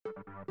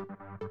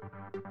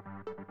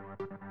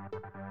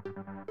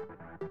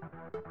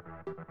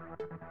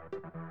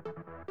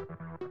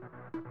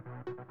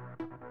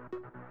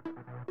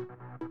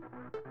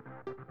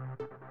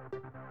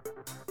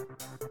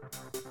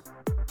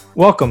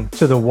Welcome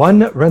to the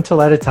One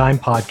Rental at a Time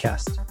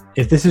podcast.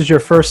 If this is your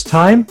first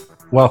time,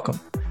 welcome.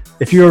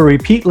 If you're a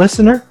repeat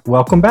listener,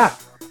 welcome back.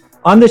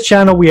 On this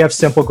channel, we have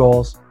simple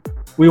goals.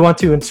 We want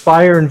to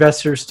inspire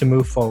investors to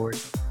move forward.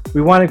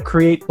 We want to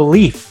create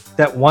belief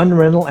that one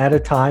rental at a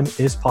time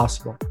is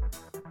possible.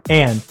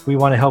 And we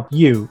want to help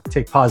you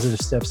take positive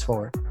steps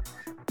forward.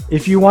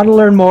 If you want to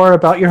learn more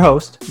about your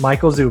host,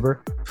 Michael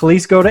Zuber,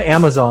 please go to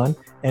Amazon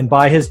and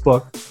buy his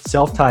book,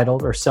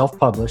 self-titled or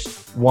self-published,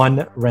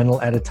 One Rental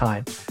at a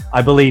Time.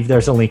 I believe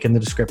there's a link in the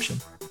description.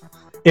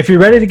 If you're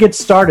ready to get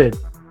started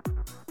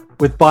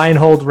with buy and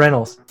hold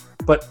rentals,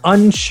 but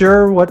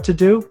unsure what to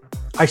do,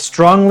 I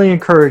strongly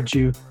encourage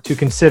you to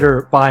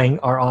consider buying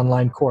our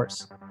online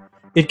course.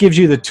 It gives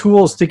you the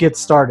tools to get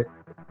started,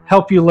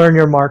 help you learn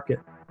your market,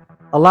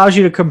 allows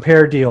you to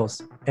compare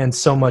deals, and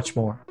so much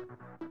more.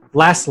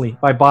 Lastly,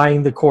 by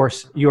buying the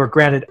course, you are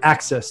granted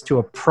access to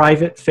a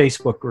private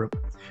Facebook group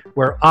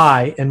where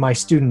I and my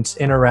students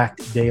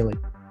interact daily.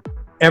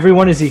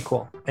 Everyone is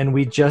equal, and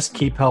we just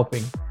keep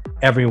helping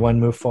everyone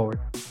move forward.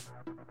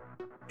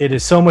 It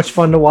is so much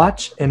fun to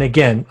watch, and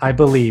again, I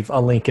believe a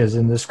link is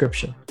in the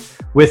description.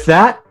 With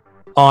that,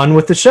 on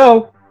with the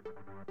show.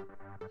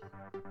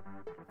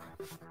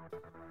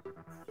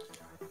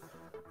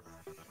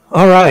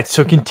 All right,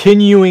 so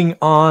continuing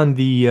on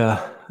the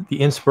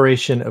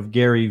inspiration of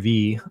Gary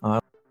Vee,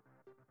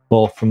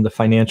 from the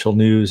financial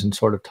news and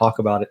sort of talk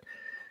about it.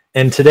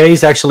 And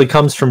today's actually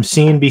comes from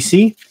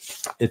CNBC.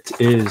 It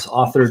is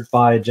authored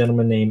by a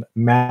gentleman named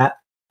Matt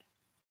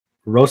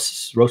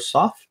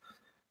Rosoff,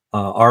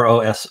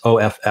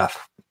 Rosoff,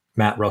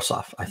 Matt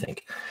Rosoff, I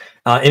think.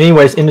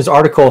 Anyways, in his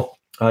article,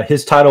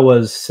 his title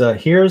was,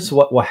 Here's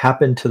What Will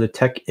Happen to the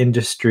Tech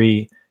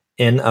Industry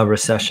in a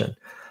Recession.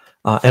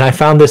 And I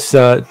found this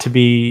to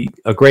be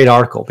a great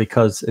article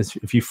because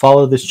if you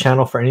follow this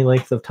channel for any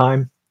length of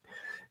time,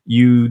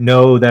 you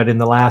know that in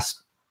the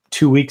last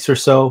 2 weeks or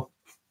so,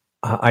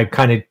 I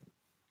kind of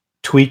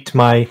tweaked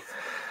my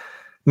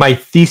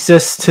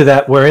thesis to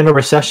that we're in a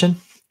recession.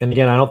 And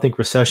again, I don't think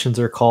recessions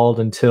are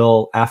called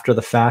until after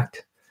the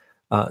fact.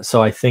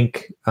 So I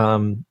think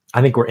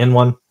we're in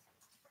one.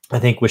 I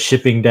think with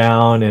shipping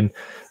down and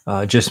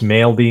just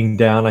mail being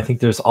down, I think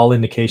there's all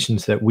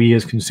indications that we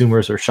as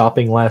consumers are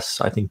shopping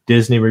less. I think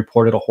Disney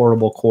reported a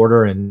horrible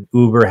quarter and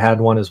Uber had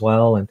one as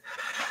well. And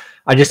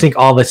I just think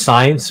all the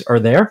signs are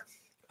there.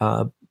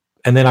 And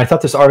then I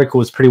thought this article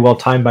was pretty well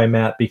timed by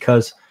Matt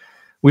because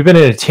we've been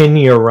in a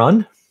 10-year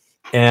run,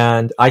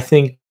 and I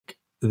think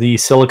the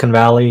Silicon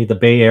Valley, the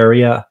Bay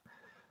Area,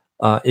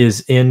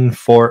 is in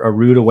for a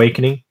rude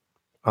awakening.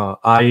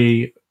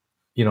 I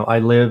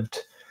lived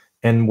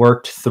and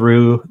worked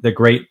through the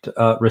Great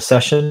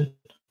Recession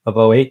of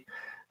 2008.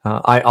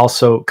 I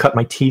also cut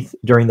my teeth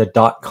during the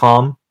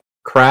dot-com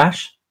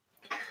crash,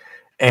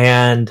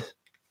 and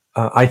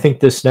I think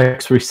this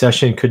next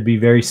recession could be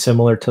very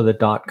similar to the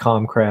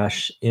dot-com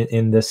crash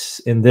in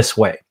this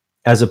way,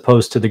 as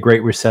opposed to the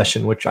Great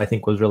Recession, which I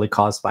think was really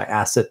caused by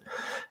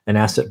an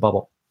asset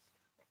bubble.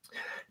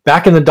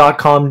 Back in the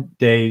dot-com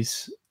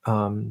days,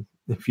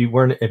 if you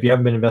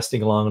haven't been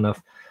investing long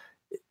enough,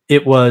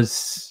 it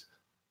was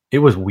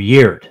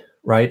weird,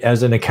 right?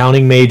 As an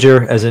accounting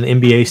major, as an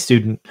MBA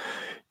student,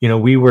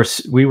 we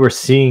were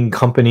seeing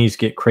companies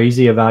get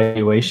crazy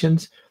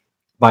evaluations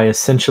by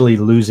essentially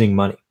losing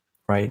money,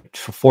 right?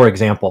 For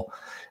example,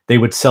 they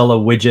would sell a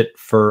widget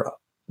for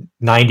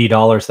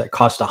 $90 that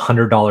cost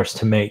 $100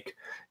 to make,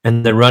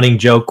 and the running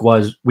joke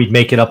was we'd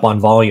make it up on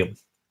volume.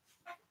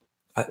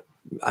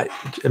 I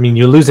mean,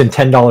 you're losing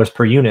 $10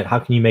 per unit. How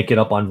can you make it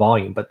up on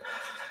volume? But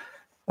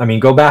I mean,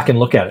 go back and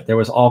look at it. There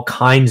was all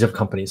kinds of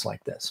companies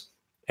like this,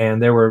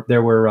 and there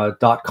were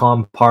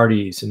dot-com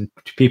parties and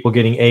people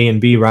getting A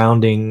and B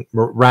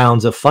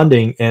rounds of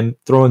funding and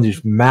throwing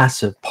these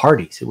massive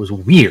parties. It was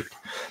weird,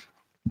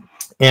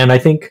 and I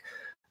think.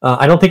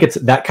 I don't think it's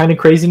that kind of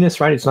craziness,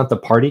 right? It's not the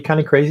party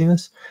kind of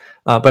craziness.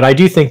 But I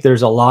do think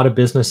there's a lot of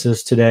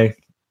businesses today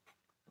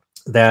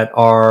that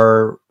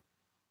are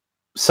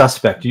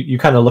suspect. You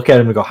kind of look at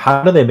them and go,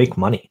 how do they make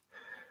money?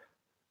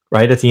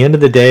 Right? At the end of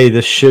the day,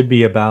 this should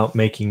be about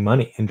making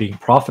money and being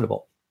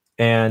profitable.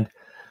 And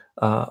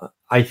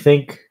I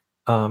think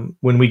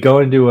when we go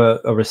into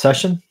a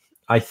recession,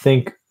 I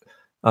think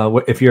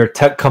if you're a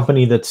tech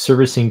company that's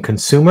servicing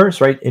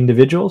consumers, right,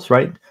 individuals,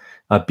 right,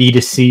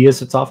 B2C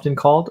as it's often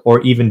called,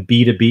 or even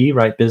B2B,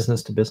 right,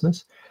 business to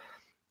business,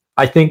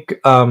 I think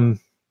it's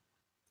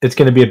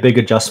going to be a big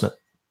adjustment.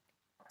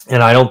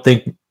 And I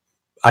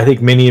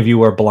think many of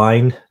you are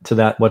blind to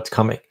that, what's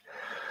coming.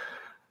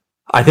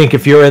 I think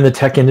if you're in the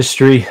tech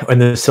industry in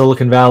the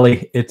Silicon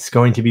Valley, it's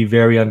going to be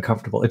very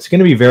uncomfortable. It's going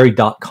to be very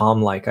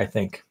 .com like, I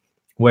think,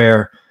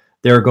 where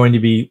there are going to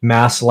be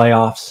mass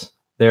layoffs.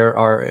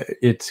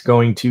 It's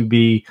going to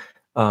be,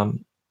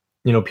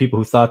 people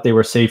who thought they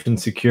were safe and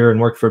secure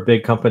and worked for a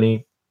big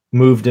company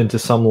moved into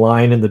some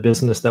line in the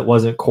business that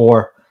wasn't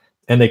core,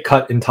 and they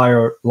cut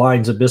entire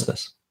lines of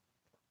business,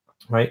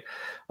 right?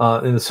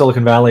 In the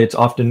Silicon Valley, it's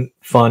often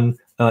fun,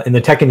 in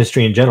the tech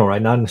industry in general,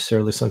 right? Not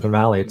necessarily Silicon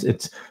Valley.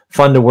 It's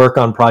fun to work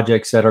on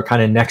projects that are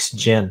kind of next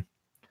gen.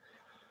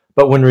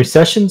 But when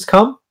recessions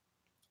come,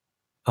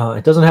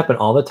 it doesn't happen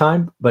all the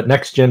time, but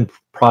next gen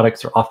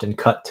products are often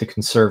cut to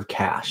conserve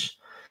cash.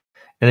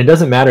 And it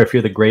doesn't matter if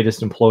you're the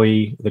greatest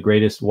employee, the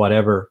greatest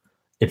whatever.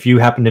 If you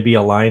happen to be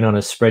a line on a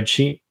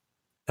spreadsheet,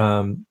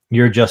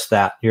 you're just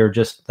that. You're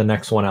just the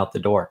next one out the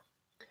door.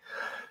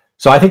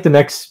 So I think the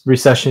next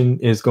recession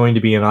is going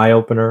to be an eye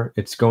opener.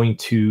 It's going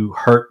to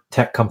hurt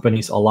tech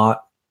companies a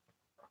lot.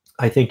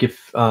 I think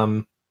if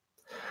you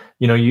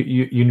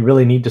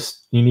really need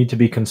to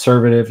be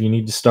conservative. You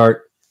need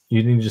to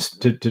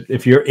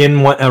if you're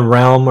in a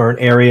realm or an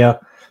area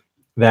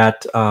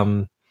that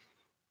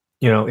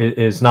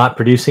is not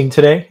producing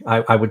today,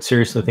 I would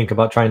seriously think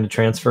about trying to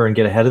transfer and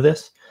get ahead of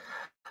this.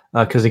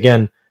 Because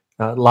again,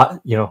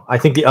 I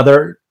think the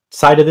other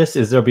side of this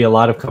is there'll be a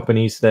lot of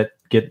companies that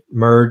get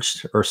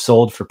merged or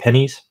sold for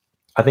pennies.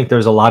 I think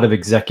there's a lot of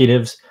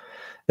executives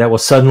that will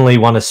suddenly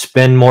want to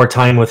spend more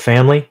time with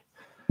family,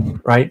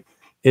 right?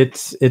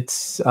 It's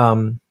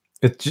going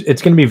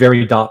to be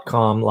very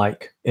 .com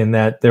like, in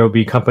that there will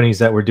be companies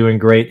that were doing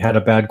great, had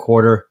a bad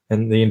quarter,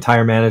 and the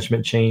entire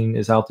management chain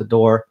is out the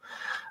door.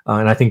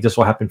 And I think this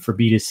will happen for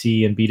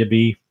B2C and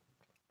B2B.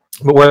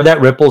 But where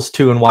that ripples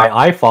to, and why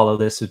I follow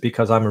this, is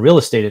because I'm a real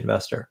estate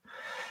investor.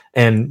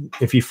 And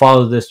if you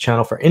follow this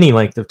channel for any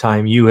length of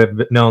time, you have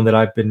known that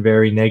I've been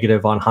very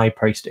negative on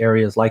high-priced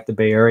areas like the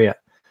Bay Area.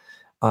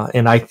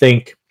 And I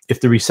think if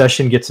the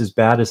recession gets as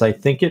bad as I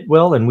think it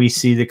will, and we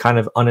see the kind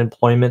of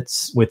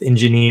unemployments with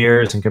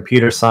engineers and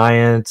computer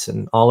science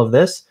and all of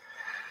this,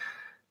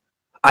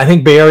 I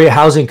think Bay Area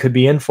housing could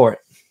be in for it,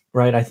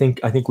 right? I think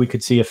we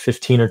could see a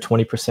 15 or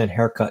 20%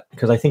 haircut,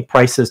 because I think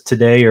prices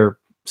today are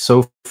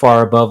so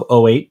far above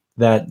 08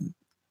 that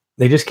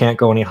they just can't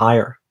go any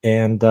higher.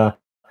 And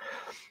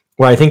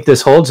where I think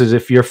this holds is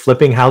if you're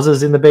flipping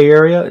houses in the Bay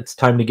Area, it's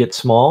time to get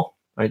small,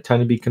 right? Time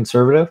to be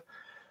conservative.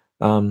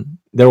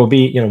 There will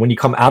be, when you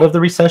come out of the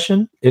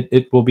recession,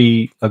 it will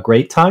be a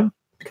great time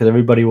because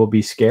everybody will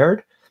be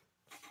scared.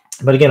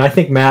 But again, I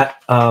think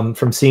Matt from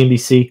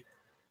CNBC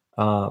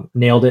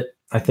nailed it.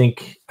 I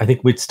think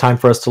it's time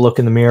for us to look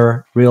in the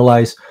mirror,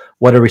 realize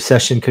what a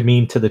recession could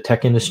mean to the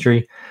tech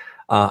industry.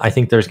 I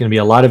think there's going to be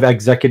a lot of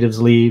executives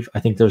leave. I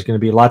think there's going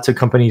to be lots of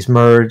companies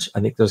merge.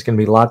 I think there's going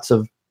to be lots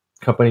of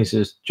companies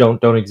that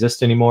don't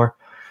exist anymore.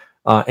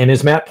 And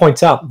as Matt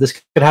points out, this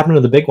could happen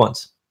to the big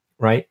ones,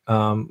 right?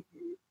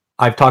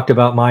 I've talked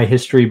about my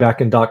history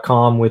back in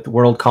 .com with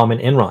WorldCom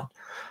and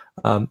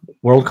Enron.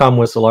 WorldCom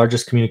was the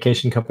largest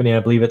communication company, I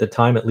believe, at the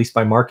time, at least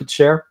by market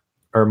share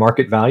or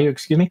market value,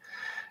 excuse me.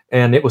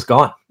 And it was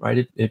gone,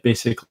 right? It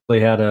basically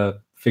had a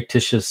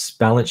fictitious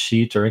balance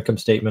sheet or income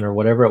statement or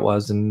whatever it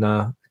was, and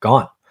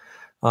gone.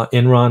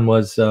 Enron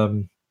was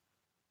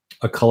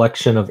a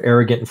collection of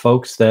arrogant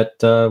folks that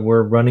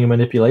were running a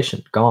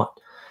manipulation, gone.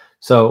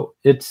 So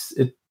it's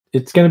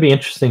going to be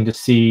interesting to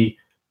see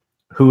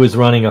who is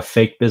running a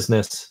fake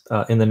business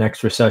in the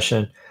next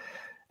recession.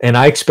 And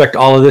I expect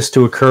all of this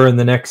to occur in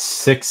the next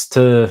 6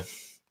 to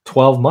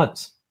 12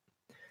 months.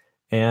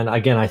 And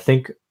again, I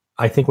think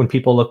when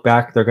people look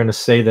back, they're going to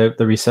say that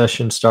the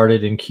recession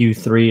started in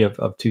Q3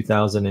 of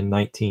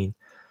 2019.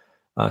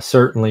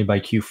 Certainly by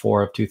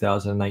Q4 of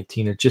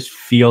 2019, it just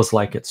feels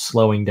like it's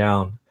slowing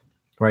down,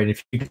 right?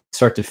 If you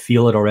start to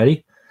feel it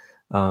already,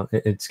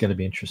 it's going to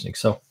be interesting.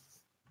 So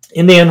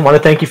in the end, I want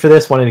to thank you for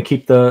this. Wanted to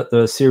keep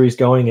the series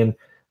going. And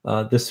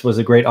this was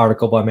a great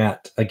article by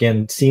Matt.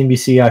 Again,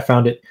 CNBC, I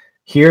found it.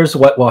 Here's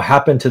what will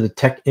happen to the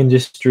tech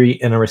industry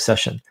in a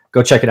recession.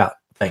 Go check it out.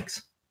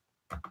 Thanks.